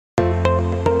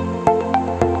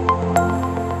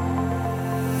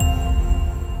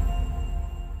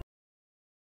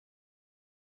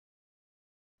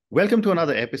Welcome to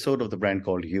another episode of The Brand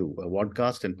Called You, a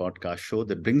podcast and podcast show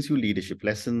that brings you leadership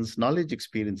lessons, knowledge,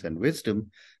 experience, and wisdom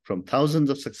from thousands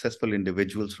of successful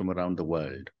individuals from around the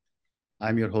world.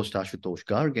 I'm your host, Ashutosh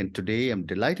Garg, and today I'm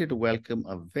delighted to welcome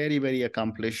a very, very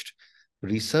accomplished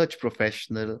research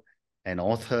professional and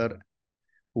author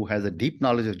who has a deep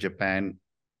knowledge of Japan,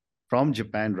 from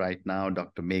Japan right now,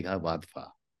 Dr. Megha Wadhwa.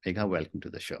 Megha, welcome to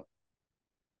the show.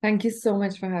 Thank you so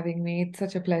much for having me. It's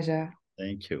such a pleasure.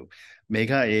 Thank you.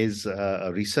 Megha is a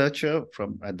researcher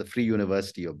at the Free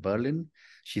University of Berlin.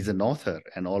 She's an author,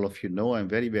 and all of you know I'm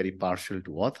very, very partial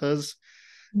to authors.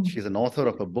 She's an author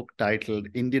of a book titled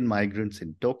Indian Migrants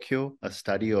in Tokyo, a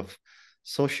study of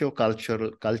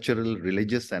cultural,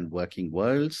 religious, and working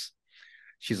worlds.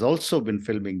 She's also been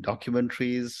filming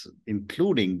documentaries,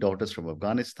 including Daughters from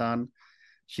Afghanistan.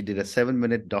 She did a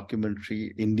 7-minute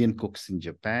documentary, Indian Cooks in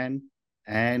Japan,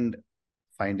 and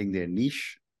Finding Their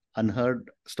Niche, Unheard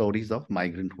Stories of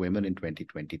Migrant Women in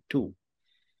 2022.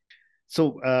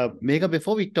 So, Megha,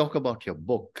 before we talk about your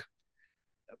book,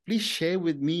 please share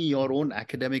with me your own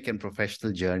academic and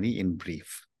professional journey in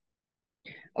brief.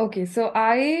 Okay, so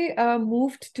I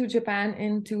moved to Japan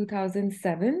in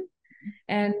 2007.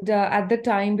 And at the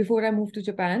time, before I moved to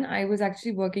Japan, I was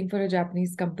actually working for a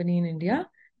Japanese company in India.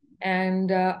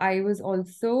 And I was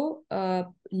also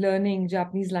learning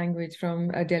Japanese language from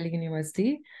Delhi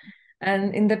University.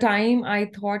 And in the time, I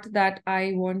thought that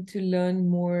I want to learn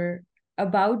more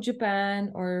about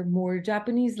Japan or more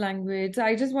Japanese language.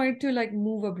 I just wanted to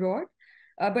move abroad,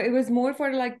 but it was more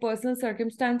for personal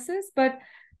circumstances. But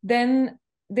then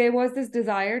there was this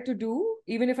desire to do,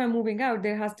 even if I'm moving out,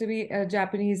 there has to be a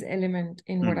Japanese element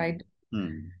in what I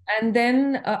do. And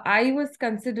then I was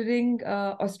considering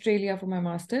Australia for my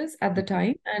master's at the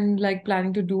time and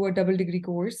planning to do a double degree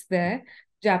course there,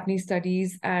 Japanese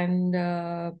studies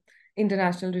and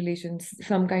international relations,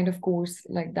 some kind of course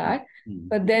like that.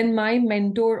 But then my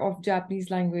mentor of Japanese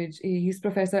language, he's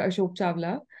Professor Ashok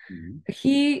Chawla,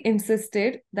 he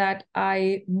insisted that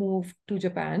I move to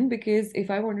Japan because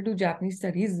if I want to do Japanese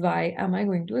studies, why am I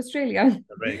going to Australia?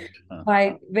 Right.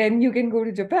 Why, when you can go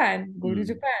to Japan, go to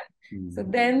Japan. So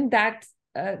then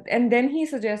and then he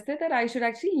suggested that I should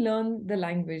actually learn the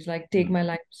language, take my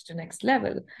language to next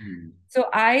level. So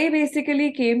I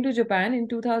basically came to Japan in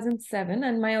 2007,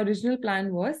 and my original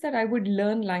plan was that I would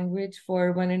learn language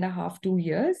for 1.5, 2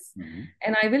 years,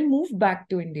 and I will move back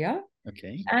to India.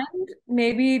 Okay. And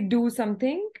maybe do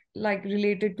something like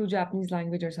related to Japanese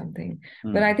language or something.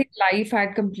 But I think life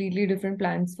had completely different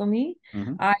plans for me.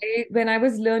 When I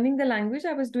was learning the language,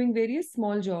 I was doing various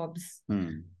small jobs.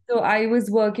 So I was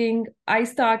working, I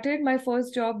started, my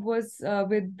first job was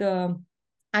with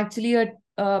actually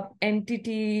a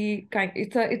entity kind,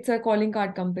 it's a calling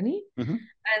card company.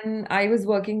 And I was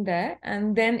working there.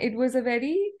 And then it was a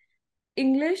very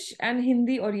English and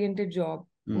Hindi oriented job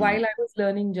while I was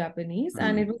learning Japanese.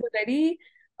 And it was a very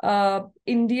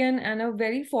Indian and a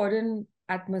very foreign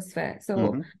atmosphere.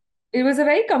 So it was a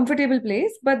very comfortable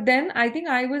place. But then I think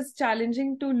I was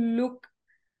challenging to look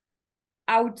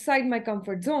outside my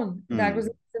comfort zone. That was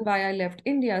the reason why I left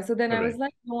India. So then I was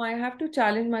like, no, I have to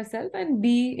challenge myself and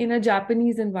be in a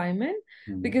Japanese environment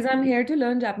because I'm here to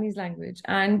learn Japanese language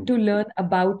and to learn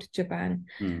about Japan.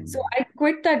 So I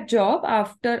quit that job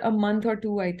after a month or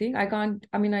two, I think. I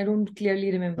don't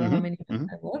clearly remember how many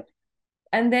months I worked.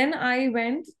 And then I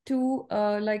went to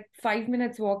 5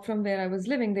 minutes walk from where I was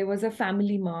living. There was a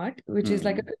family mart, which is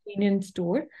like a convenience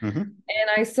store. And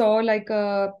I saw like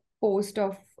a post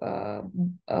of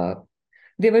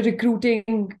they were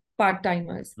recruiting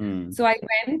part-timers. So I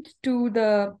went to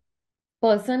the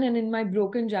person, and in my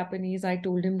broken Japanese, I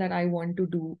told him that I want to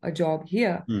do a job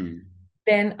here.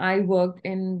 Then I worked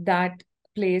in that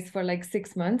place for like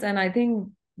 6 months, and I think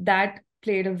that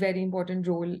played a very important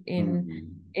role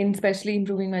in especially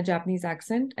improving my Japanese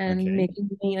accent and making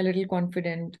me a little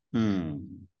confident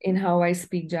in how I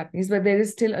speak Japanese. But there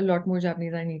is still a lot more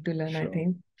Japanese I need to learn, I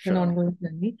think. It's an ongoing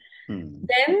journey.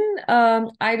 Then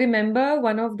I remember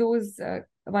one of those,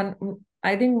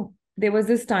 I think there was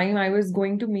this time I was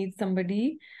going to meet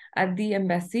somebody at the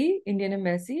embassy, Indian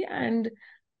embassy. And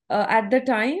at the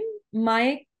time,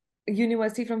 my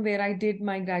university from where I did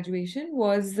my graduation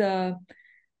was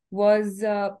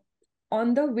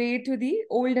on the way to the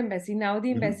old embassy. Now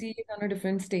the embassy is on a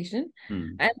different station.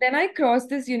 And then I crossed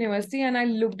this university and I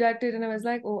looked at it and I was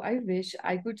like, oh, I wish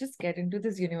I could just get into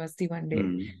this university one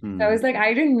day. So I was like,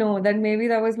 I didn't know that maybe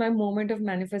that was my moment of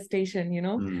manifestation, you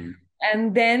know.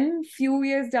 And then few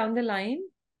years down the line,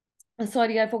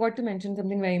 sorry, I forgot to mention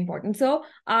something very important. So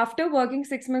after working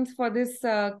 6 months for this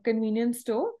convenience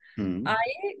store, I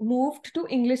moved to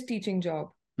English teaching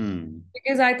job.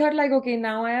 Because I thought like, okay,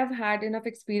 now I have had enough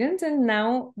experience, and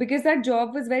now because that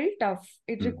job was very tough,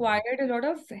 it required a lot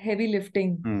of heavy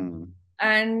lifting,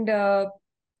 and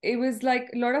it was like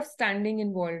a lot of standing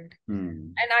involved.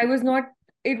 And I was not,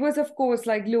 it was of course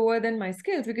like lower than my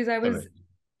skills, because I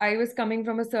was coming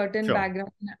from a certain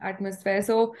background atmosphere.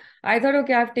 So I thought,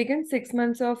 okay, I've taken 6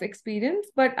 months of experience,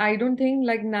 but I don't think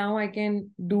like now I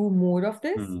can do more of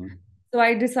this. So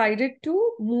I decided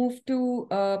to move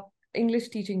to English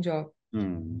teaching job.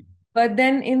 But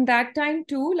then in that time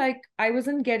too, like I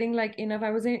wasn't getting like enough.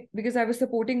 Because I was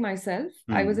supporting myself.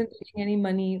 I wasn't taking any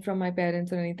money from my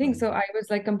parents or anything. So I was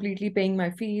like completely paying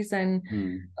my fees and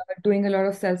doing a lot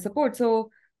of self-support.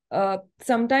 So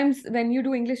sometimes when you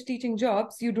do English teaching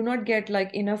jobs, you do not get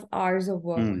like enough hours of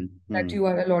work that you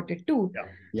are allotted to.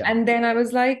 And then I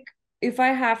was like, if I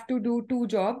have to do 2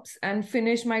 jobs and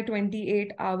finish my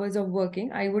 28 hours of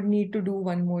working, I would need to do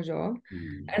one more job.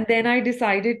 And then I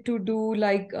decided to do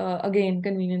like, again,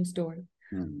 convenience store.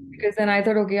 Because then I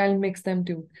thought, okay, I'll mix them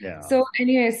too. So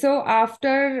anyway, so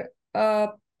after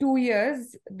 2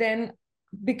 years, then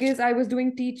because I was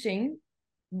doing teaching,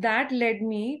 that led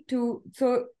me to,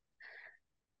 so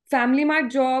Family Mart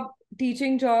job,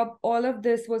 teaching job, all of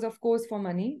this was of course for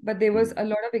money, but there was a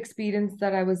lot of experience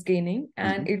that I was gaining,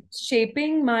 and it's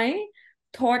shaping my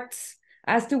thoughts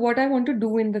as to what I want to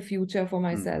do in the future for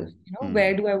myself. You know,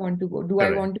 where do I want to go? Do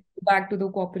I want to go back to the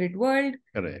corporate world?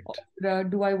 Or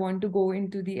do I want to go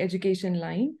into the education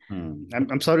line?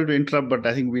 I'm sorry to interrupt, but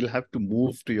I think we'll have to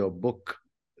move to your book.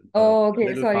 Oh,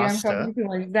 okay. Sorry, I'm talking too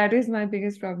much. That is my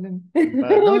biggest problem.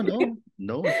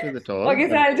 No issues at all. Okay,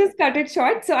 so I'll just cut it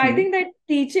short. So I think that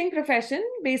teaching profession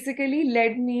basically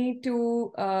led me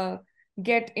to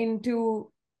get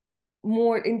into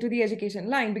more into the education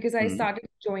line, because I started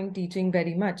enjoying teaching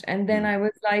very much. And then I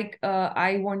was like,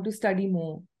 I want to study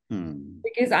more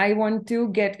because I want to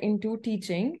get into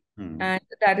teaching. And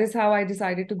that is how I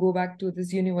decided to go back to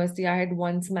this university I had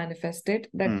once manifested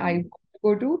that I want to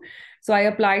go to. So I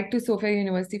applied to Sofia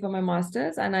University for my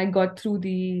master's, and I got through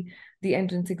the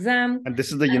entrance exam. And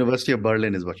this is the University of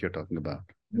Berlin is what you're talking about.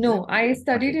 No, I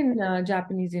studied in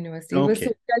Japanese university. It was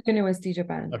Sofia University,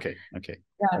 Japan. Okay.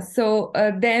 Yeah. So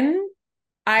then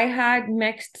I had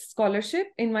mixed scholarship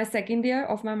in my second year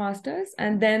of my master's,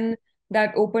 and then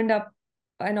that opened up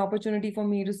an opportunity for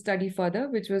me to study further,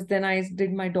 which was then I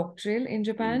did my doctoral in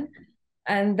Japan.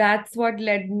 And that's what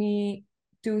led me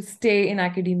to stay in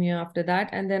academia after that.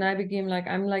 And then I became like,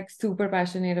 I'm like super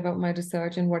passionate about my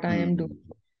research and what I am doing.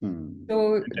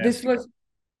 So this was,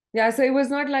 so it was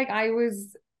not like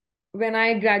when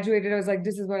I graduated, I was like,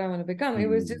 this is what I want to become. It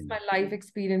was just my life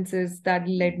experiences that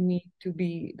led me to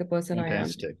be the person I am.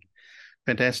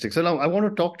 Fantastic. So now I want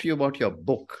to talk to you about your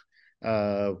book,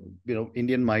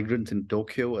 Indian Migrants in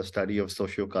Tokyo, a study of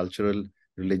socio-cultural,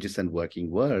 religious, and working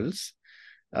worlds.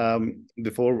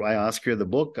 Before I ask you the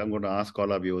book, I'm going to ask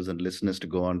all our viewers and listeners to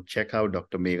go and check out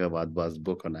Dr. Megha Wadhwa's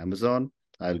book on Amazon.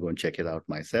 I'll go and check it out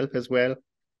myself as well.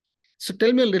 So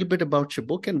tell me a little bit about your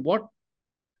book and what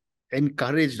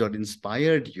encouraged or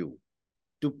inspired you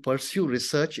to pursue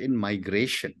research in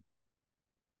migration.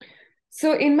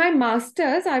 So in my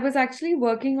master's, I was actually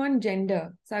working on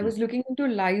gender. So I was looking into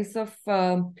lives of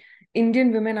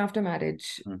Indian women after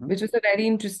marriage, which was a very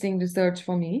interesting research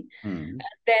for me. And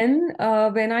then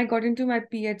when I got into my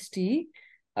PhD,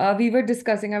 I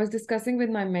was discussing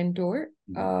with my mentor,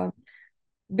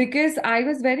 because I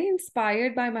was very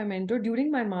inspired by my mentor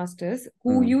during my master's,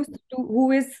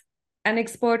 who is an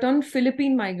expert on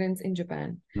Philippine migrants in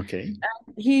Japan. Okay.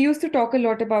 And he used to talk a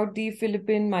lot about the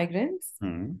Philippine migrants.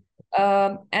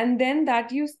 And then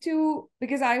that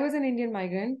because I was an Indian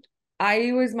migrant,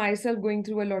 I was myself going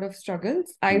through a lot of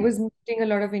struggles. I was meeting a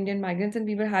lot of Indian migrants, and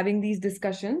we were having these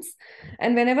discussions.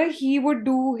 And whenever he would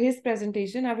do his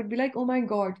presentation, I would be like, oh my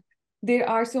God, there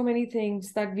are so many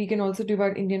things that we can also do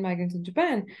about Indian migrants in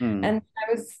Japan. And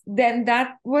I think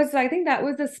that was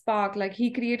the spark. Like he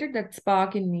created that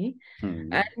spark in me.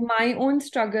 And my own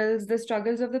struggles, the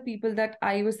struggles of the people that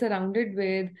I was surrounded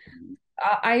with,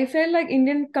 I felt like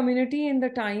Indian community in the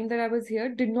time that I was here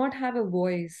did not have a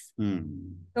voice.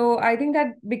 So I think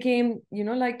that became,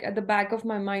 like at the back of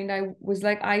my mind, I was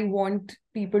like, I want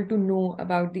people to know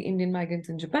about the Indian migrants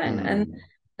in Japan. And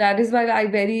that is why I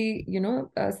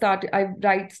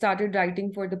started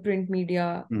writing for the print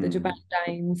media, the Japan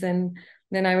Times. And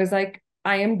then I was like,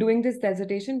 I am doing this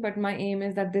dissertation, but my aim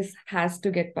is that this has to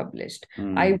get published.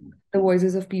 I want the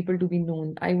voices of people to be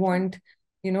known. I want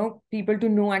people to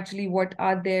know actually what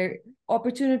are their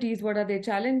opportunities, what are their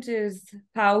challenges,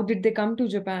 how did they come to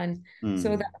Japan.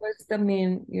 So that was the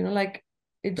main,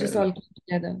 it just all came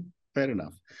together. Fair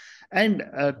enough. And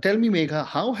tell me, Megha,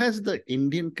 how has the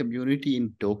Indian community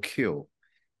in Tokyo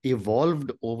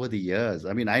evolved over the years?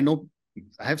 I mean, I know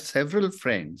I have several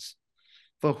friends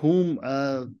for whom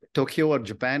Tokyo or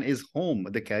Japan is home.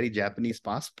 They carry Japanese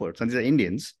passports, and these are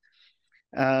Indians.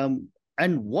 And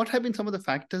what have been some of the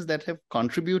factors that have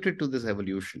contributed to this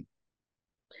evolution?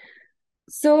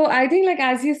 So I think, like,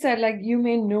 as you said, like, you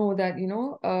may know that,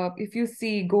 if you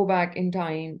go back in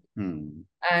time,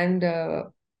 and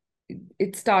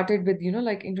it started with,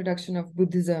 like, introduction of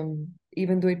Buddhism,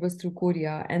 even though it was through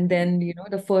Korea. And then,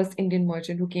 the first Indian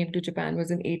merchant who came to Japan was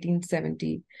in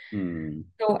 1870.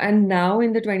 So, and now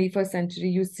in the 21st century,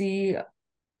 you see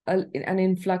an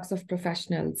influx of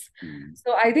professionals.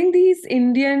 So I think these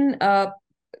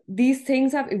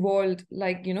things have evolved,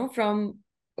 like,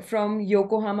 from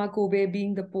Yokohama, Kobe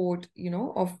being the port,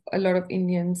 of a lot of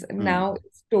Indians. Now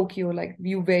it's Tokyo, like,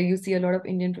 where you see a lot of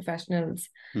Indian professionals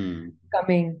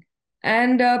coming.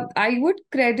 And I would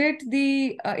credit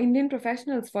the Indian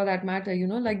professionals for that matter,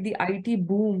 like the IT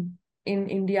boom in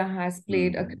India has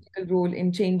played a critical role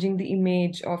in changing the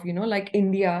image of, like,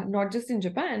 India, not just in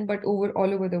Japan, but all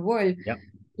over the world. Yeah.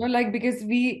 Like, because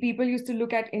people used to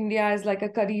look at India as like a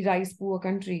curry rice poor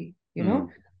country,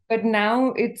 but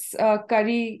now it's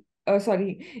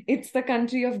it's the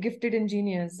country of gifted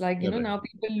engineers. Like, now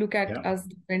people look at us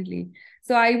differently.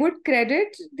 So I would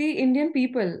credit the Indian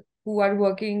people who are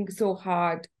working so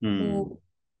hard,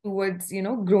 towards,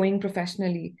 growing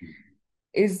professionally.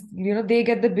 They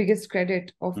get the biggest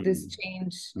credit of this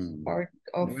change, or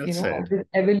of, of this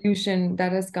evolution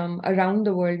that has come around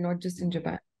the world, not just in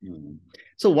Japan.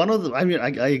 So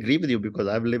I agree with you, because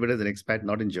I've lived as an expat,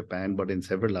 not in Japan, but in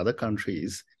several other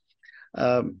countries.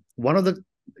 One of the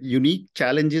unique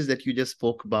challenges that you just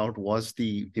spoke about was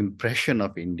the impression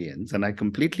of Indians, and I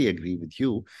completely agree with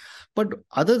you. But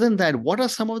other than that, what are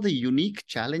some of the unique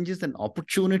challenges and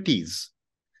opportunities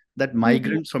that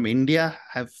migrants from India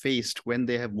have faced when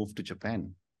they have moved to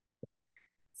Japan?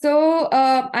 So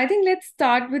I think let's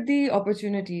start with the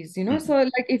opportunities, So,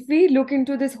 like, if we look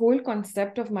into this whole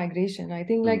concept of migration, I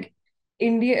think, like,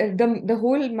 India, the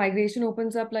whole migration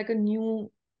opens up like a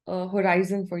new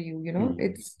horizon for you,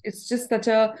 It's just such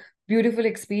a beautiful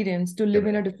experience to live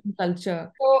in a different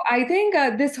culture. So I think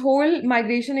this whole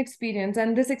migration experience,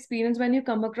 and this experience when you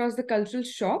come across the cultural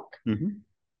shock,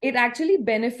 it actually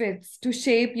benefits to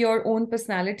shape your own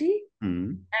personality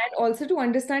and also to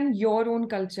understand your own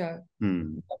culture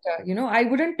better. I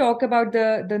wouldn't talk about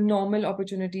the normal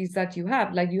opportunities that you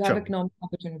have. Like, you have economic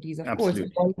opportunities, of course,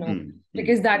 we all know,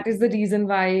 because that is the reason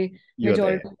why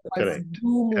majority of us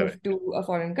do move to a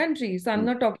foreign country. So I'm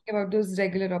not talking about those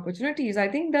regular opportunities. I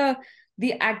think the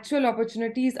actual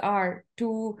opportunities are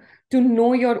to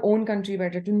know your own country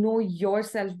better, to know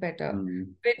yourself better,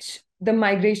 which the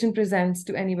migration presents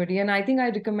to anybody. And I think I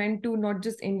recommend to not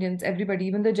just Indians, everybody,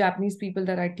 even the Japanese people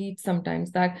that I teach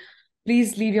sometimes, that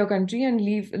please leave your country and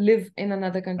live in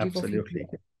another country for future.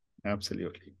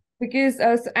 Absolutely. Because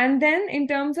and then in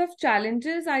terms of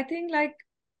challenges, I think, like,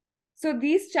 so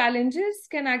these challenges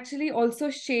can actually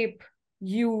also shape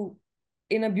you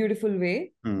in a beautiful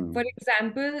way. For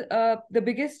example, the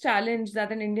biggest challenge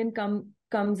that an Indian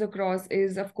comes across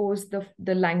is, of course,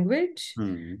 the language.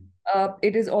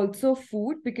 It is also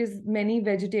food, because many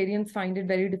vegetarians find it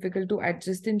very difficult to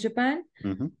adjust in Japan.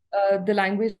 The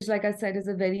language, like I said, is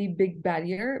a very big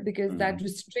barrier, because that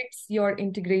restricts your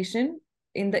integration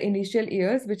in the initial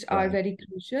years, which are very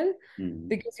crucial,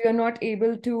 because you are not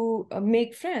able to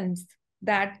make friends.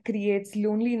 That creates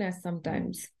loneliness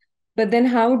sometimes. But then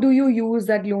how do you use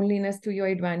that loneliness to your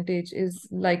advantage is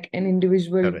like an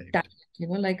individual talent,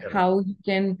 like how you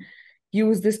can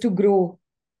use this to grow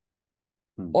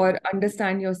or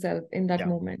understand yourself in that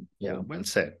moment. Yeah, well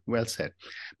said. Well said.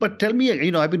 But tell me,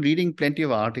 I've been reading plenty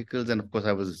of articles, and of course,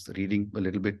 I was reading a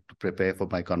little bit to prepare for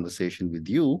my conversation with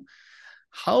you.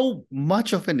 How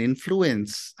much of an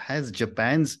influence has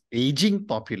Japan's aging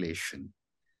population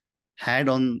had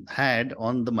on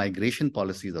the migration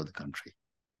policies of the country?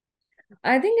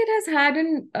 I think it has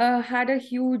had a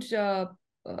huge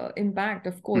impact,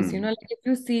 of course. Like, if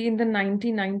you see in the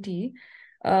 1990,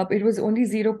 it was only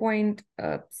 0.7%,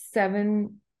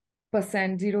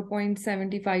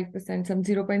 0.75%, some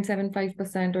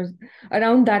 0.75%, or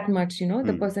around that much,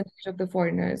 the percentage of the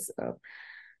foreigners.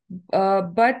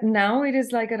 But now it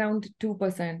is like around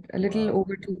 2%, a little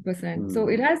over 2%. So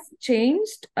it has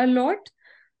changed a lot.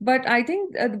 But I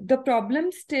think the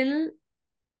problem still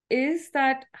is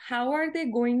that how are they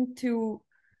going to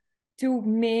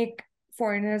make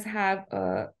foreigners have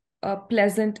a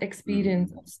pleasant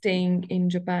experience of staying in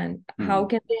Japan? How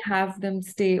can they have them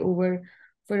stay over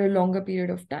for a longer period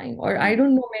of time. Or I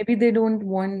don't know, maybe they don't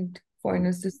want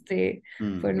foreigners to stay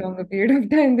for a longer period of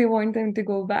time. They want them to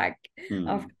go back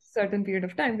after a certain period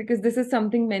of time, because this is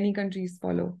something many countries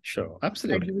follow. Sure,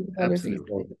 absolutely.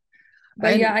 Absolutely.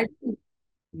 But and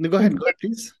yeah, go ahead,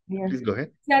 please. Yeah. Please go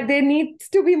ahead. Yeah, there needs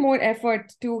to be more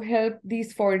effort to help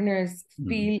these foreigners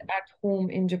feel at home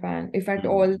in Japan, if at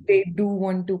all they do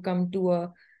want to come to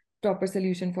a proper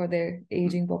solution for their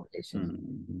aging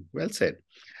population. Well said.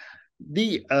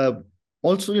 The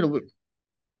also,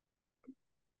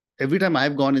 every time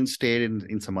I've gone and stayed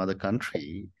in some other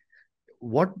country,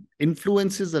 what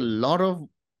influences a lot of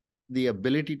the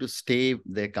ability to stay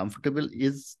there comfortable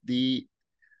is the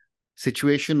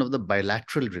situation of the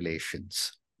bilateral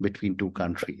relations between two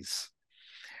countries.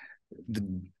 The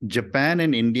Japan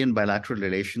and Indian bilateral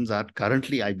relations are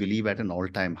currently, I believe, at an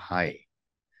all-time high.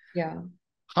 Yeah.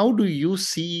 How do you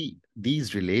see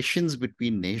these relations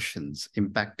between nations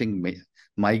impacting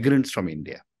migrants from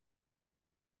India?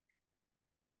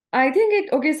 I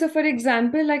think okay, so for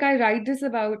example, like I write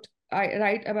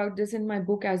about this in my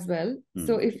book as well.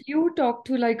 So if you talk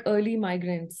to like early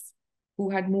migrants who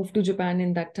had moved to Japan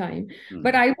in that time,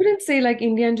 but I wouldn't say like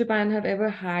India and Japan have ever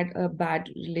had a bad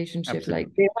relationship. Absolutely.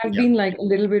 Like there have been like a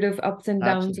little bit of ups and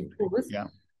downs, of course. Yeah.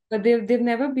 But they've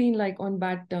never been like on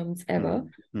bad terms ever.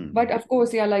 But of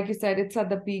course, yeah, like you said, it's at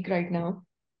the peak right now.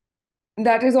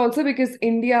 That is also because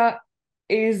India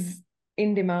is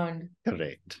in demand.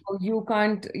 Correct. So you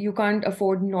can't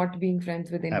afford not being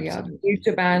friends with India, Absolutely.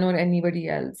 Japan or anybody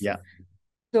else. Yeah.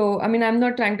 So I mean, I'm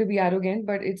not trying to be arrogant,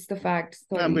 but it's the fact.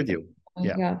 Sorry. I'm with you.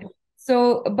 Yeah.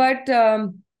 So, but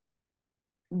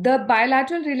the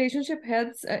bilateral relationship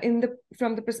helps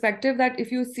from the perspective that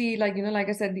if you see, like, like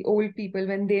I said, the old people,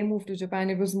 when they moved to Japan,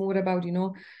 it was more about,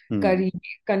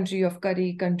 country of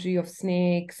curry, country of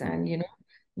snakes, and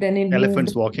then it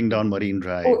elephants walking down Marine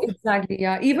Drive. Oh, exactly.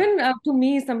 Yeah. Even to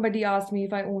me, somebody asked me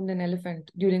if I owned an elephant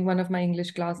during one of my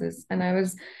English classes, and I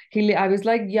was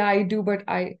like, yeah, I do, but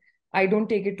I don't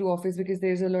take it to office because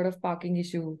there's a lot of parking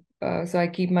issue. So I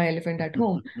keep my elephant at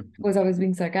home because I was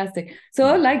being sarcastic.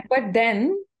 So but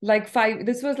then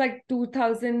this was like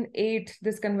 2008,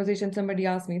 this conversation, somebody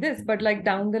asked me this, but like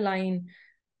down the line,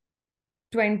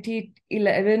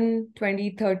 2011,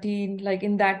 2013, like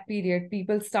in that period,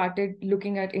 people started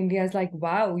looking at India as like,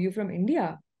 wow, you're from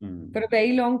India. For a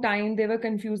very long time, they were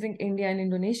confusing India and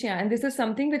Indonesia. And this is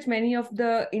something which many of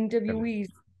the interviewees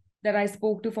that I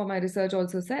spoke to for my research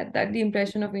also said, that the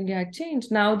impression of India had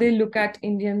changed. Now they look at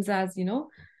Indians as,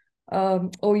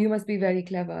 oh, you must be very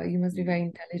clever. You must be very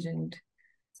intelligent.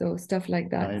 So stuff like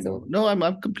that. No,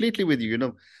 I'm completely with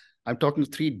you. I'm talking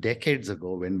 3 decades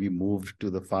ago when we moved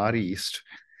to the Far East,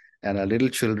 and our little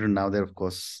children now, they're of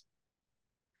course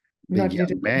big young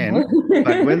men.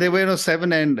 But when they were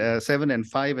 7 and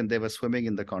 5, and they were swimming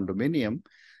in the condominium,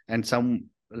 and some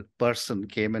person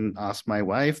came and asked my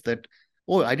wife that,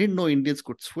 oh, I didn't know Indians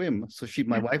could swim. So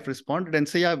my wife responded and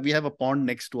said, yeah, we have a pond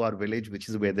next to our village, which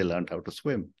is where they learned how to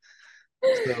swim.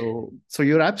 So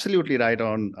you're absolutely right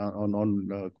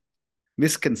on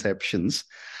misconceptions.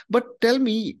 But tell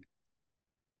me,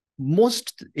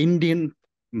 most Indian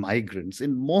migrants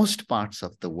in most parts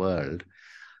of the world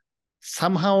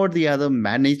somehow or the other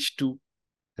manage to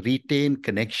retain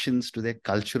connections to their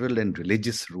cultural and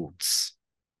religious roots.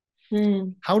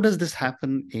 How does this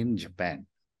happen in Japan?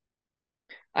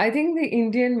 I think the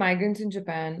Indian migrants in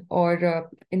Japan, or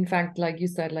in fact, like you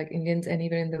said, like Indians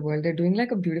anywhere in the world, they're doing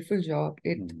like a beautiful job.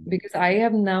 Because I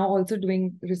am now also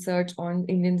doing research on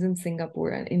Indians in Singapore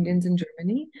and Indians in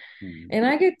Germany. And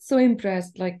I get so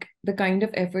impressed, like the kind of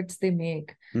efforts they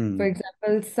make. For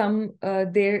example, some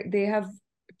they have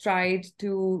tried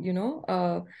to,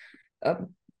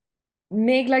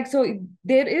 make so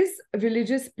there is a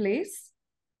religious place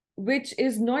which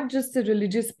is not just a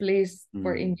religious place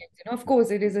for Indians. Of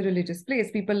course, it is a religious place.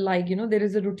 People like, there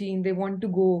is a routine. They want to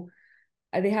go.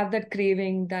 They have that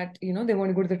craving that, they want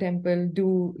to go to the temple,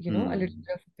 do, a little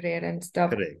bit of prayer and stuff.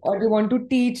 Correct. Or they want to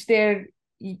teach their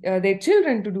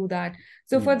children to do that.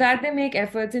 So for that, they make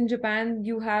efforts. In Japan,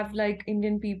 you have like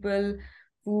Indian people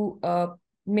who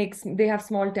they have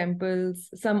small temples.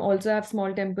 Some also have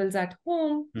small temples at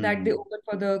home that they open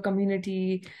for the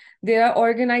community. There are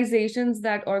organizations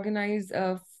that organize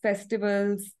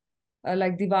festivals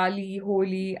like Diwali,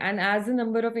 Holi, and as the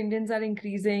number of Indians are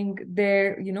increasing,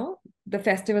 the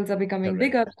festivals are becoming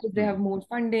bigger because they have more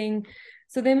funding.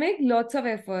 So they make lots of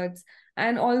efforts.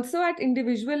 And also at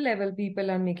individual level, people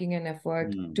are making an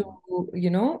effort to,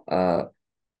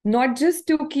 not just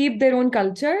to keep their own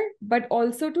culture, but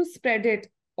also to spread it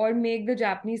or make the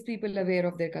Japanese people aware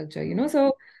of their culture,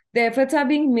 So the efforts are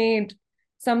being made.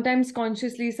 sometimes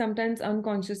consciously, sometimes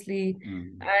unconsciously.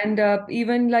 And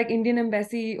even like Indian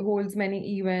Embassy holds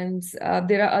many events.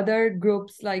 There are other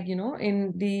groups like, you know,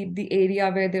 in the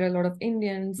area where there are a lot of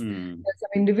Indians. There's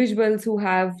some individuals who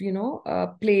have, you know, a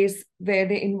place where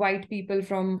they invite people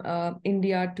from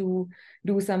India to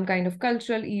do some kind of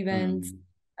cultural events.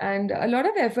 And a lot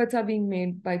of efforts are being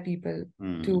made by people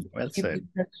to keep the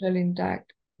cultural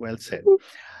intact. Well said.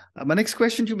 My next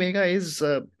question to Megha is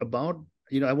about,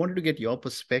 I wanted to get your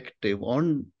perspective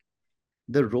on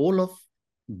the role of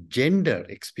gender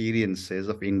experiences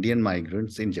of Indian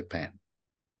migrants in Japan.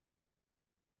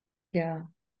 Yeah.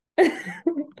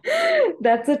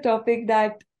 That's a topic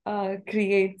that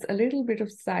creates a little bit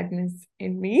of sadness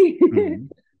in me.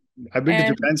 I've been to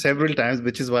Japan several times,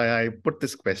 which is why I put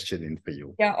this question in for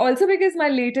you. Yeah, also because my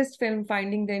latest film,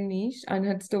 Finding Their Niche,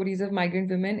 Unheard Stories of Migrant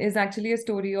Women, is actually a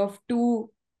story of two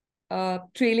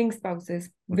trailing spouses,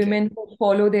 women who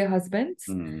follow their husbands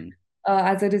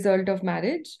as a result of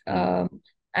marriage.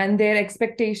 And their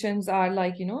expectations are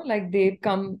like, you know, like they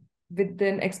come with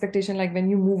an expectation, like when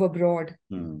you move abroad,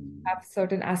 have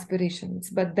certain aspirations,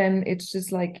 but then it's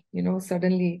just like, you know,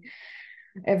 suddenly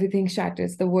everything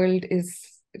shatters. The world is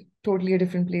totally a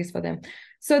different place for them.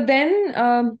 So then,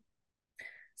 I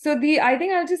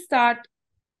think I'll just start.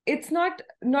 It's not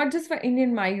just for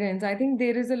Indian migrants. I think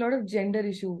there is a lot of gender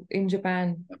issue in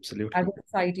Japan. Absolutely. As a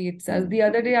society itself. The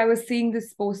other day I was seeing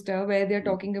this poster where they're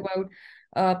talking about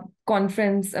a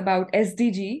conference about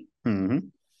SDG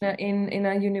in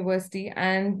a university,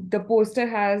 and the poster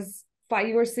has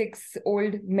 5 or 6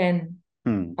 old men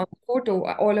on the photo,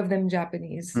 all of them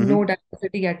Japanese, no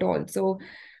diversity at all. So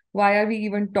why are we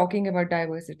even talking about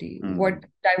diversity?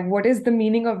 What is the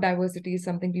meaning of diversity is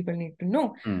something people need to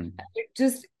know. It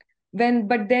just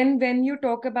but then when you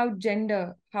talk about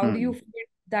gender, how do you fit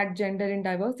that gender in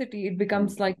diversity? It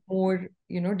becomes like more,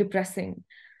 you know, depressing.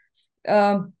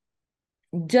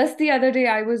 Just the other day,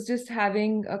 I was just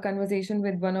having a conversation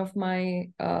with one of my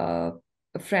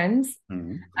friends,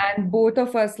 and both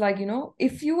of us, like, you know,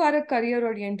 if you are a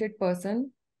career-oriented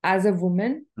person as a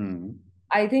woman,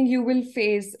 I think you will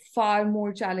face far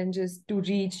more challenges to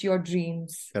reach your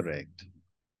dreams. Correct.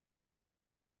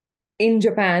 In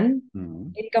Japan,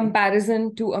 in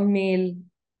comparison to a male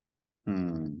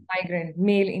migrant,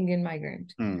 male Indian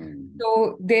migrant.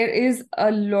 So there is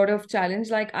a lot of challenge.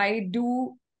 Like I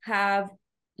do have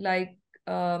like,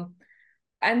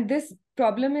 and this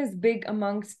problem is big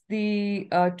amongst the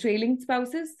trailing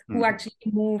spouses who actually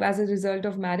move as a result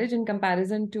of marriage in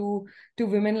comparison to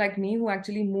women like me who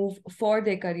actually move for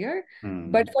their career.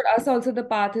 But for us also, the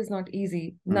path is not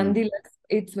easy. Nonetheless,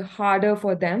 it's harder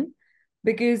for them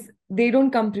because they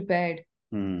don't come prepared.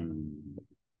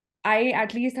 I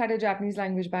at least had a Japanese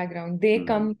language background. They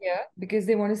come here because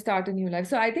they want to start a new life.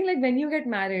 So I think like when you get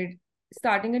married,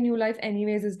 starting a new life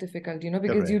anyways is difficult, you know,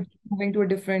 because you're moving to a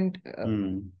different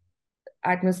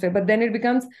atmosphere. But then it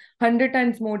becomes 100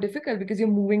 times more difficult because you're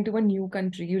moving to a new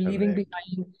country. You're leaving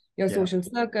behind your social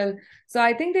circle. So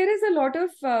I think there is a lot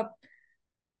of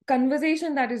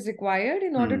conversation that is required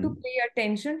in order to pay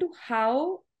attention to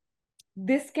how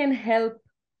this can help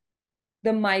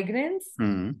the migrants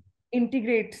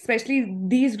integrate, especially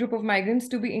these group of migrants,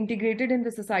 to be integrated in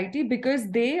the society, because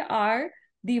they are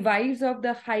the wives of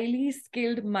the highly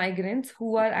skilled migrants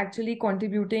who are actually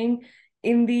contributing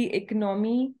in the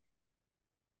economy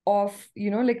of,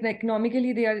 you know, like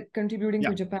economically they are contributing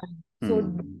to Japan.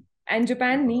 So, and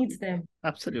Japan needs them.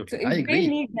 Absolutely. So if they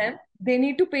need them, they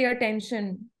need to pay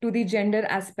attention to the gender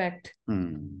aspect.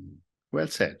 Well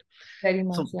said. Very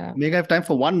much, so, Megha, I have time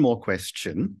for one more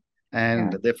question.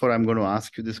 And therefore, I'm going to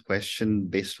ask you this question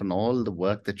based on all the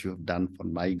work that you have done for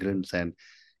migrants, and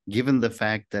given the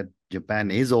fact that Japan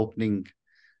is opening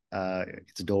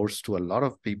its doors to a lot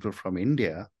of people from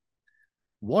India,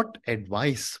 what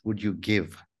advice would you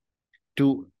give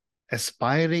to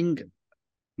aspiring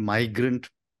migrant,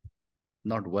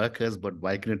 not workers, but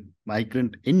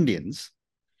migrant Indians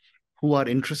who are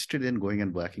interested in going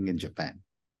and working in Japan?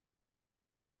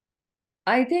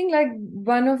 I think like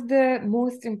one of the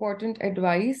most important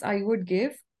advice I would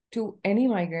give to any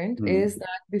migrant is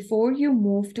that before you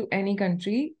move to any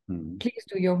country, please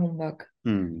do your homework.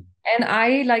 And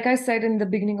like I said in the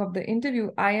beginning of the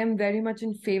interview, I am very much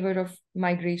in favor of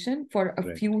migration for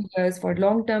a few years. For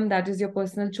long term, that is your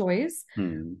personal choice.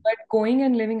 But going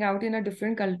and living out in a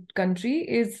different country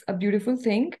is a beautiful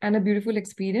thing and a beautiful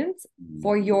experience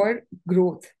for your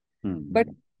growth. But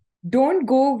don't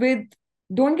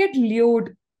get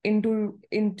lured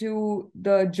into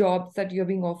the jobs that you're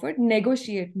being offered,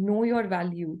 negotiate, know your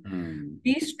value,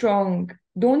 be strong,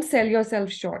 don't sell yourself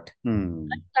short.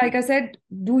 Like I said,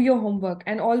 do your homework,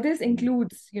 and all this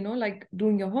includes, like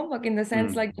doing your homework in the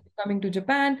sense like coming to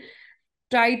Japan.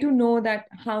 Try to know that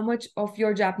how much of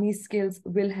your Japanese skills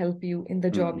will help you in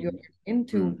the job you're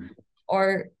into,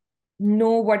 or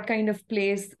know what kind of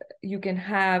place you can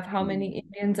have, how many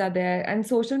Indians are there. And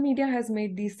social media has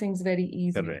made these things very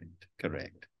easy.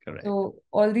 Correct. So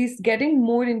all these, getting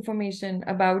more information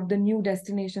about the new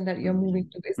destination that you're moving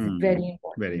to is very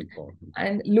important. Very important.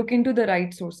 And look into the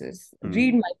right sources.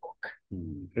 Read my book.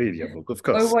 Read your book, of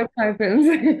course. Or watch my films.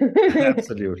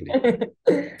 Absolutely.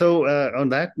 So on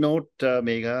that note,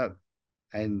 Megha,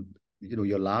 and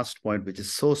your last point, which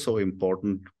is so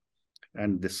important,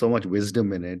 and there's so much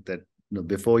wisdom in it, that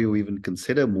before you even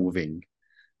consider moving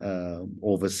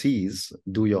overseas,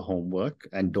 do your homework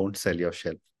and don't sell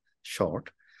yourself short.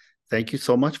 Thank you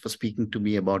so much for speaking to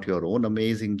me about your own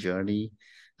amazing journey.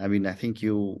 I mean, I think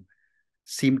you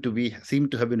seem to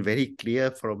have been very clear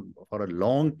for a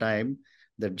long time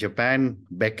that Japan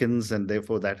beckons, and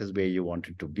therefore that is where you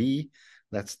wanted to be.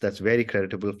 That's very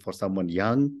creditable for someone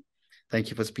young. Thank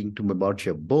you for speaking to me about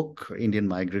your book, Indian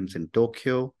Migrants in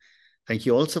Tokyo. Thank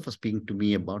you also for speaking to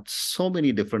me about so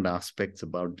many different aspects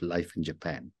about life in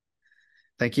Japan.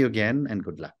 Thank you again, and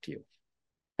good luck to you.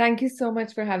 Thank you so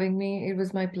much for having me. It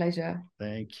was my pleasure.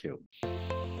 Thank you.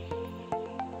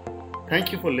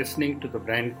 Thank you for listening to the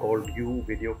Brand Called You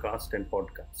videocast and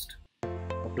podcast,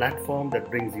 a platform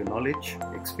that brings you knowledge,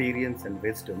 experience, and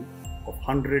wisdom of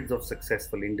hundreds of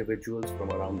successful individuals from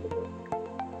around the world.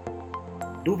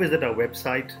 Do visit our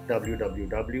website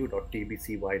www.tbcy.in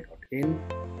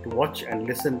to watch and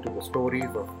listen to the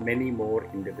stories of many more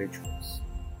individuals.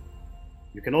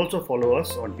 You can also follow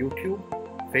us on YouTube,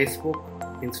 Facebook,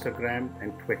 Instagram,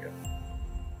 and Twitter.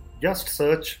 Just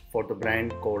search for the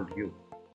Brand Called You.